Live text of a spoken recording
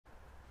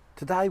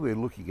Today we're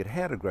looking at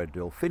how to grow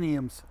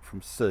delphiniums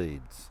from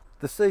seeds.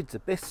 The seeds are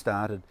best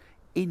started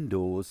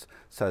indoors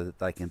so that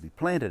they can be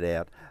planted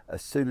out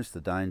as soon as the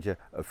danger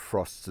of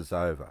frosts is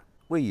over.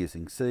 We're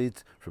using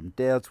seeds from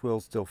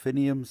Dowdeswell's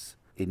Delphiniums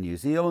in New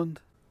Zealand.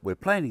 We're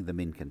planting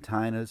them in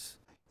containers.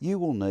 You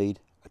will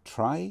need a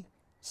tray,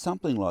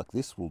 something like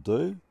this will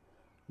do,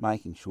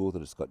 making sure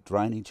that it's got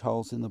drainage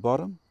holes in the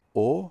bottom,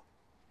 or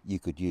you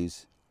could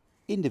use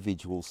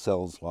individual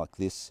cells like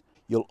this.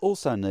 You'll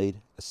also need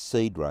a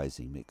seed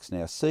raising mix.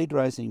 Now, a seed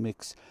raising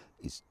mix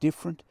is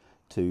different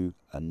to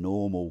a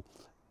normal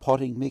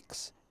potting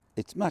mix.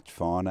 It's much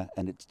finer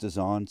and it's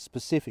designed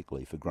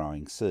specifically for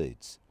growing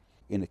seeds.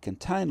 In a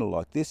container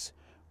like this,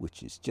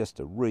 which is just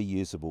a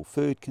reusable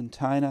food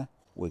container,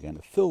 we're going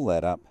to fill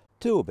that up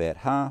to about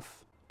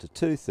 1/2 to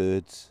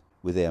 2/3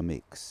 with our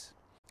mix.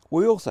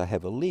 We also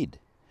have a lid,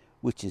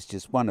 which is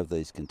just one of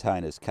these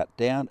containers cut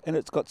down, and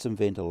it's got some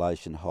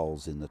ventilation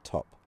holes in the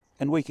top.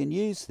 And we can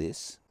use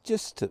this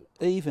just to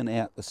even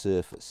out the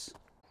surface.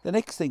 The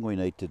next thing we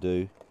need to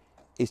do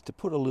is to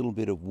put a little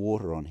bit of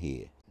water on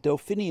here.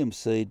 Delphinium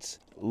seeds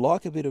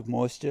like a bit of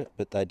moisture,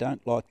 but they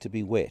don't like to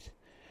be wet.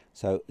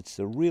 So it's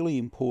a really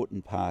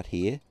important part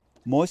here.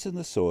 Moisten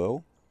the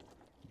soil,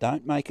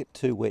 don't make it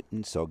too wet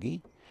and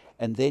soggy,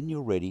 and then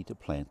you're ready to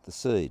plant the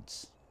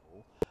seeds.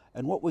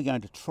 And what we're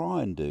going to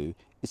try and do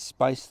is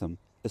space them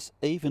as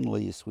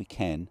evenly as we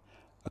can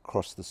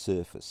across the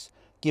surface,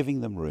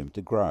 giving them room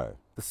to grow.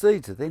 The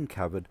seeds are then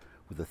covered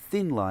with a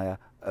thin layer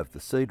of the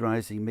seed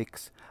raising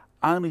mix,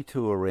 only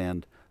to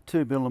around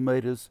 2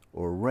 millimetres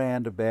or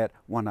around about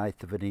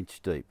 1/8 of an inch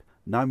deep,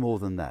 no more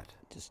than that.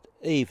 Just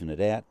even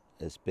it out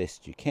as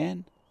best you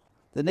can.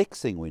 The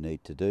next thing we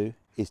need to do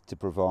is to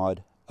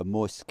provide a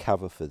moist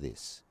cover for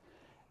this.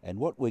 And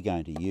what we're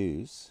going to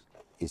use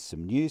is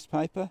some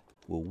newspaper.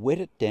 We'll wet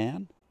it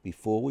down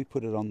before we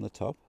put it on the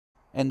top.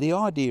 And the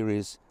idea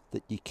is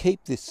that you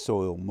keep this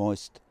soil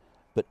moist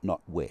but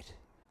not wet.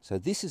 So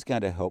this is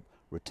going to help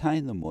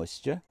retain the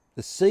moisture.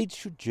 The seeds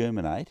should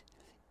germinate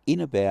in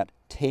about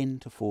 10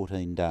 to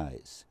 14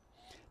 days.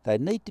 They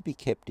need to be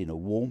kept in a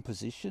warm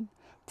position,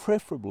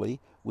 preferably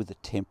with a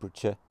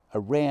temperature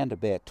around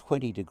about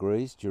 20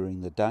 degrees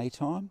during the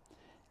daytime.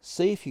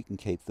 See if you can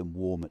keep them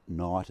warm at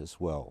night as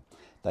well.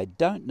 They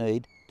don't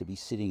need to be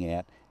sitting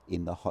out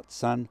in the hot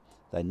sun.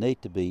 They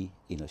need to be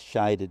in a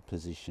shaded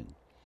position.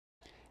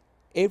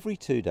 Every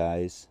 2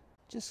 days,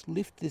 just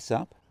lift this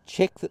up,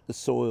 check that the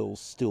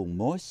soil's still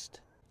moist.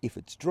 If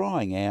it's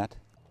drying out,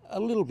 a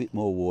little bit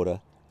more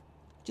water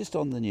just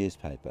on the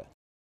newspaper.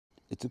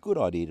 It's a good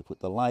idea to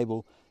put the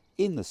label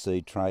in the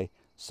seed tray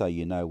so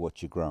you know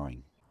what you're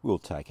growing. We'll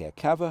take our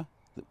cover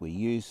that we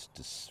use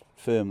to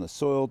firm the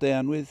soil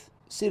down with,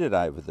 sit it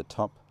over the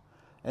top,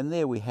 and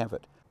there we have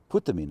it.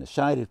 Put them in a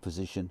shaded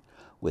position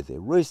where they're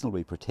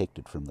reasonably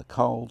protected from the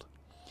cold.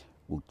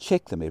 We'll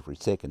check them every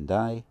second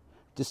day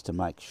just to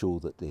make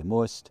sure that they're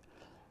moist.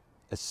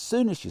 As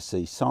soon as you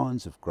see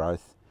signs of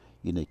growth,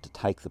 you need to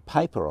take the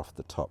paper off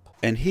the top.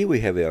 And here we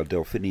have our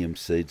delphinium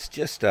seeds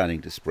just starting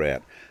to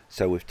sprout.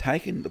 So we've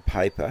taken the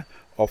paper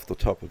off the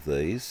top of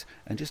these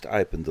and just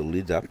opened the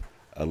lid up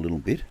a little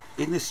bit.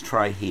 In this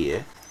tray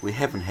here, we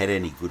haven't had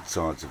any good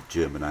signs of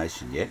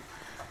germination yet,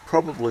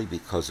 probably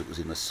because it was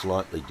in a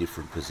slightly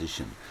different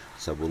position.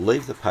 So we'll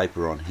leave the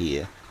paper on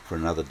here for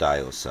another day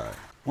or so.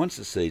 Once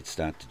the seeds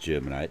start to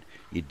germinate,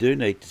 you do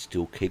need to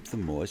still keep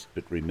them moist,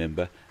 but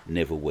remember,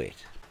 never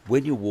wet.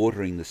 When you're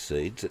watering the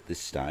seeds at this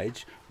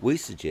stage, we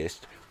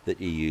suggest that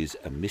you use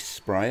a mist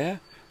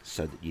sprayer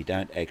so that you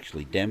don't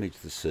actually damage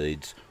the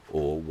seeds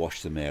or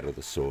wash them out of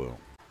the soil.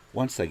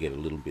 Once they get a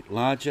little bit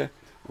larger,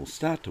 we'll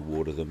start to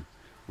water them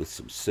with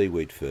some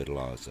seaweed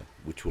fertiliser,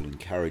 which will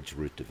encourage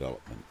root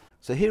development.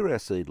 So here are our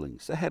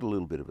seedlings. They had a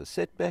little bit of a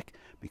setback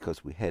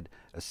because we had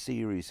a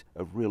series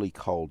of really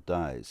cold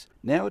days.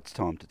 Now it's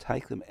time to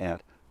take them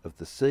out of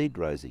the seed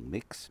raising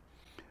mix,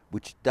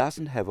 which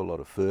doesn't have a lot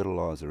of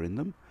fertiliser in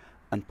them,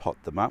 and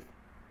pot them up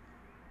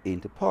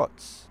into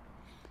pots.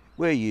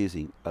 We're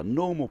using a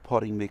normal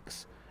potting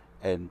mix,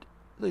 and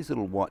these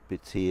little white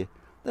bits here,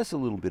 that's a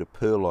little bit of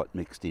perlite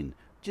mixed in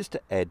just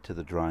to add to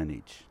the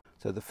drainage.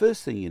 So the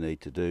first thing you need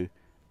to do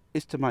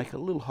is to make a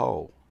little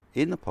hole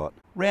in the pot,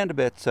 round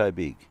about so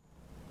big.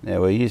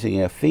 Now we're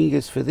using our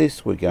fingers for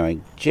this. We're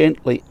going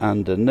gently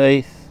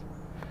underneath,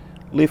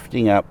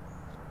 lifting up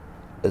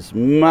as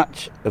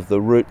much of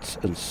the roots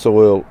and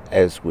soil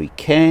as we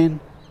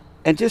can.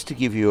 And just to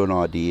give you an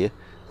idea,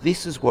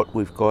 this is what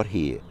we've got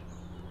here.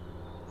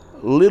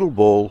 A little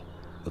ball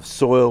of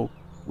soil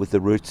with the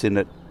roots in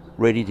it,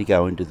 ready to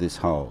go into this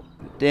hole.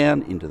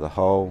 Down into the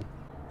hole,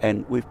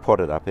 and we've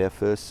potted up our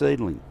first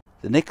seedling.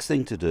 The next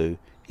thing to do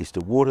is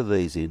to water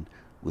these in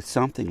with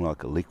something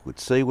like a liquid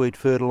seaweed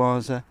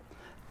fertiliser,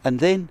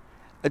 and then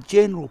a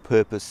general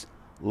purpose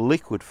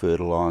liquid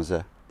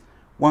fertiliser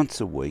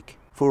once a week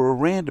for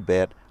around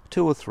about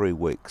 2 or 3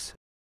 weeks.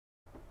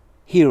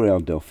 Here are our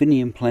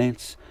delphinium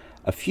plants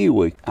a few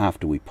weeks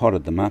after we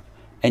potted them up,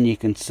 and you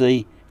can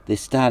see they're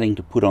starting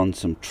to put on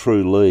some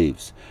true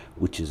leaves,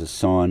 which is a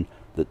sign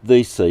that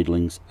these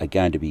seedlings are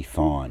going to be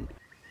fine.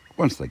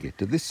 Once they get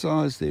to this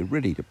size, they're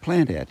ready to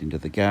plant out into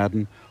the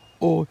garden,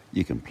 or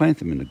you can plant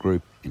them in a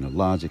group in a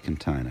larger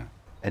container.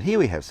 And here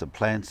we have some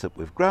plants that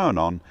we've grown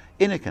on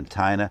in a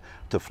container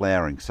to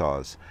flowering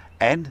size.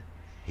 And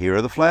here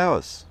are the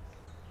flowers.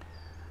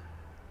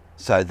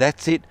 So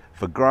that's it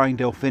for growing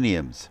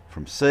delphiniums,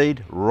 from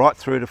seed right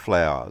through to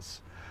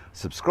flowers.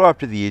 Subscribe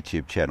to the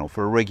YouTube channel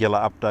for regular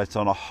updates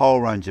on a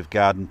whole range of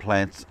garden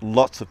plants,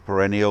 lots of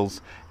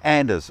perennials,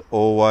 and as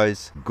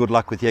always, good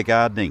luck with your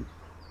gardening.